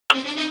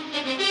Welcome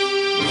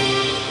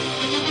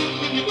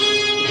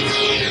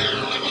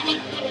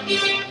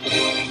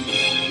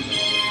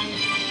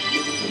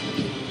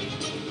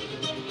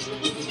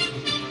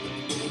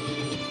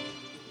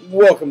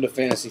to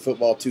Fantasy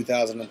Football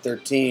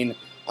 2013.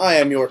 I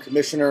am your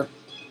commissioner.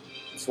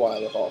 That's why I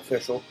look all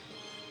official.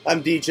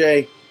 I'm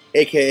DJ,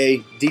 aka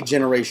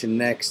D-Generation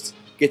Next.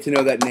 Get to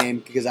know that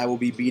name because I will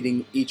be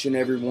beating each and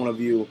every one of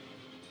you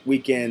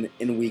week in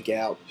and week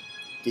out.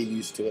 Get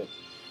used to it.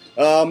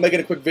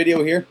 Making a quick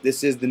video here.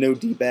 This is the No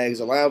D-Bags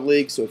Allowed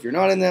League, so if you're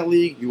not in that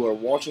league, you are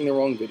watching the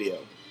wrong video.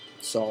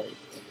 Sorry.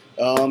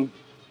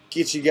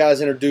 Get you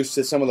guys introduced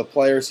to some of the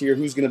players here,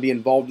 who's going to be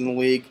involved in the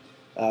league.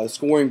 The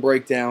scoring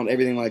breakdown,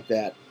 everything like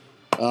that.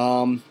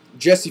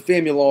 Jesse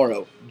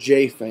Famularo,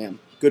 J-Fam,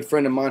 good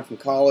friend of mine from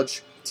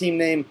college. Team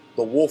name,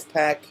 the Wolf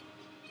Pack.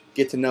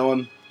 Get to know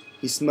him.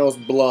 He smells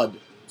blood.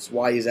 That's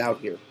why he's out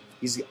here.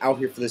 He's out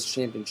here for this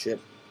championship.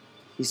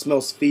 He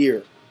smells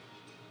fear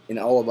in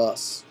all of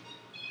us.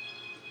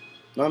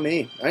 Not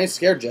me. I ain't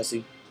scared,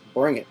 Jesse.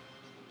 Bring it.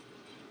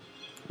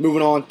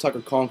 Moving on,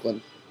 Tucker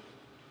Conklin.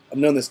 I've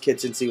known this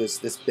kid since he was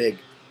this big.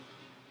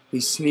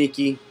 He's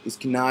sneaky. He's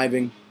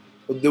conniving.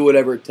 He'll do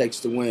whatever it takes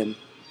to win.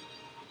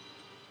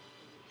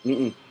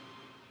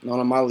 Not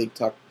on my league,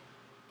 Tuck.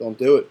 Don't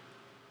do it.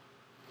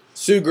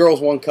 Sioux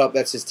Girls One Cup,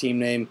 that's his team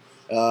name.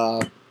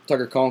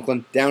 Tucker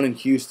Conklin, down in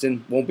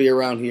Houston. Won't be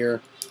around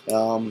here.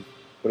 But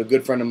a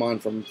good friend of mine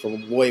from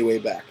way, way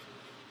back.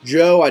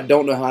 Joe, I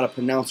don't know how to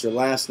pronounce your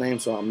last name,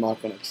 so I'm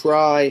not going to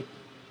try.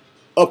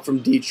 Up from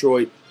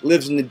Detroit.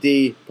 Lives in the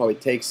D. Probably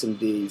takes some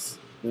Ds.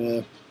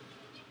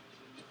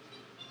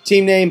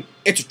 Team name,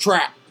 It's a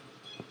Trap.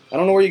 I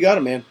don't know where you got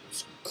it, man.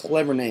 It's a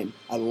clever name.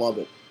 I love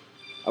it.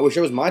 I wish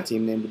it was my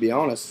team name, to be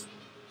honest.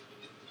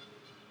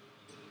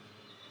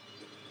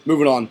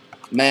 Moving on.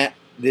 Matt,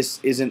 this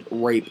isn't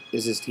rape,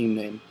 is his team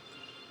name.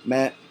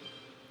 Matt,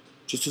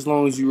 just as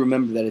long as you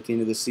remember that at the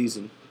end of the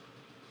season,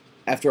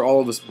 after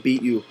all of us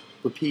beat you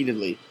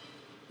repeatedly,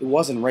 it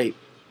wasn't rape.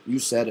 You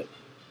said it.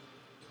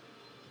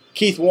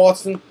 Keith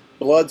Watson,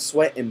 Blood,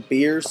 Sweat, and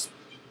Beers.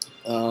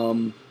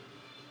 Not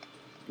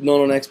on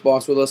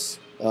Xbox with us.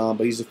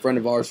 But he's a friend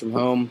of ours from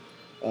home.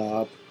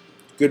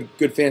 Good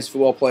fantasy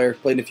football player.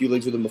 Played in a few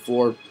leagues with him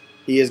before.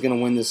 He is going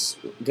to win this.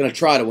 Going to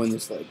try to win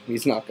this league.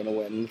 He's not going to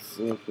win.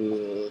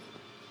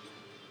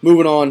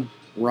 Moving on,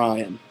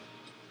 Ryan.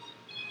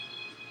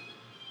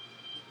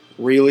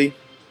 Really?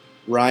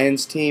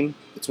 Ryan's team?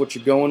 That's what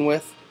you're going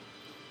with?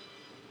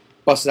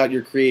 Busted out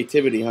your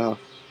creativity, huh?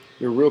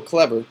 You're real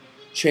clever.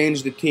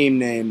 Change the team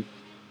name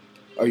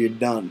or you're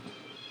done.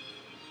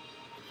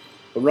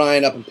 But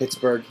Ryan up in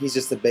Pittsburgh, he's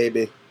just a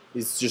baby.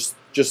 He's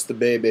just the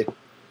baby.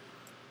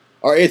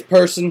 Our 8th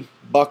person,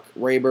 Buck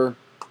Raber,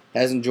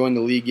 hasn't joined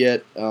the league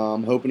yet.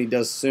 Hoping he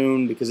does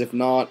soon, because if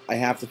not, I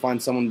have to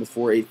find someone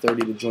before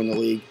 8:30 to join the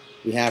league.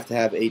 We have to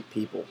have 8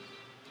 people.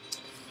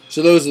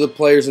 So those are the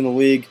players in the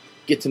league.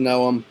 Get to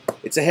know them.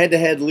 It's a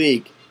head-to-head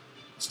league.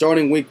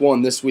 Starting week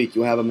 1 this week,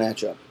 you'll have a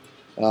matchup.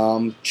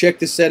 Check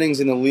the settings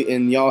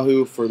in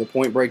Yahoo for the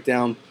point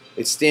breakdown.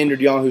 It's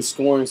standard Yahoo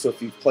scoring, so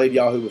if you've played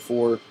Yahoo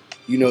before,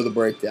 you know the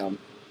breakdown.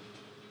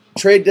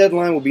 Trade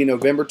deadline will be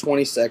November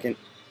 22nd.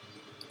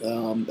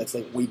 That's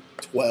like week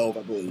 12,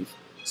 I believe.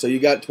 So you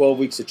got 12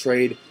 weeks to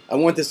trade. I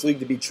want this league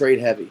to be trade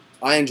heavy.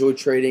 I enjoy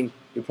trading.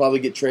 You'll probably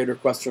get trade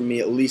requests from me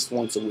at least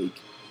once a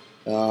week.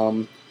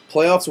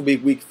 Playoffs will be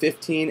week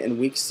 15 and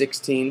week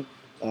 16.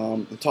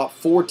 The top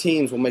 4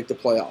 teams will make the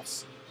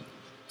playoffs.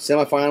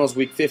 Semifinals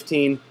week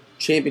 15.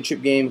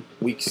 Championship game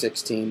week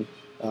 16.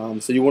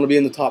 So you want to be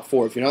in the top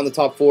 4. If you're not in the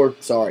top 4,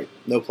 sorry,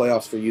 no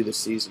playoffs for you this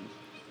season.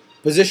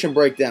 Position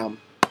breakdown.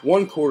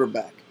 1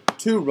 quarterback,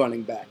 2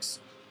 running backs,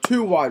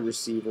 2 wide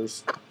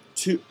receivers,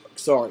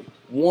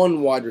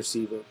 1 wide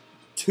receiver,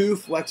 2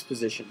 flex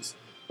positions.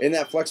 In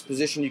that flex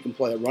position, you can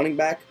play a running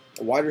back,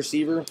 a wide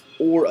receiver,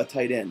 or a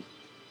tight end.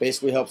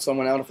 Basically help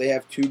someone out if they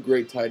have 2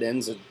 great tight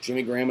ends, a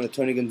Jimmy Graham and a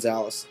Tony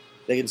Gonzalez.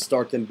 They can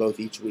start them both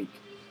each week.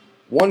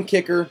 1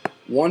 kicker,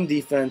 1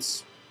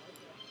 defense,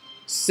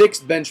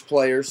 6 bench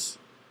players,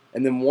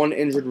 and then 1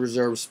 injured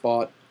reserve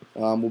spot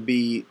will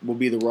be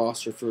the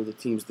roster for the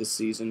teams this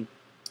season.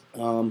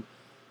 But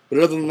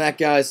other than that,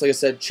 guys, like I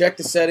said, check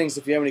the settings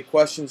if you have any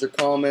questions or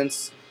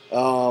comments.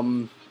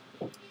 I'll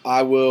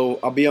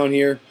be on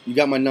here. You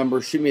got my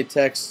number. Shoot me a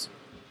text,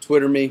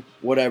 Twitter me,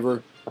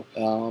 whatever.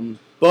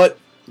 But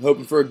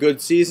hoping for a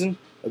good season,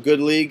 a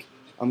good league.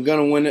 I'm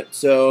gonna win it,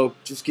 so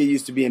just get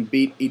used to being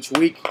beat each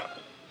week.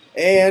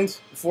 And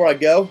before I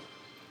go,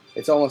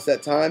 it's almost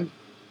that time.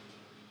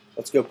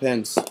 Let's go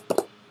Pens.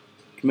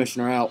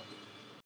 Commissioner out.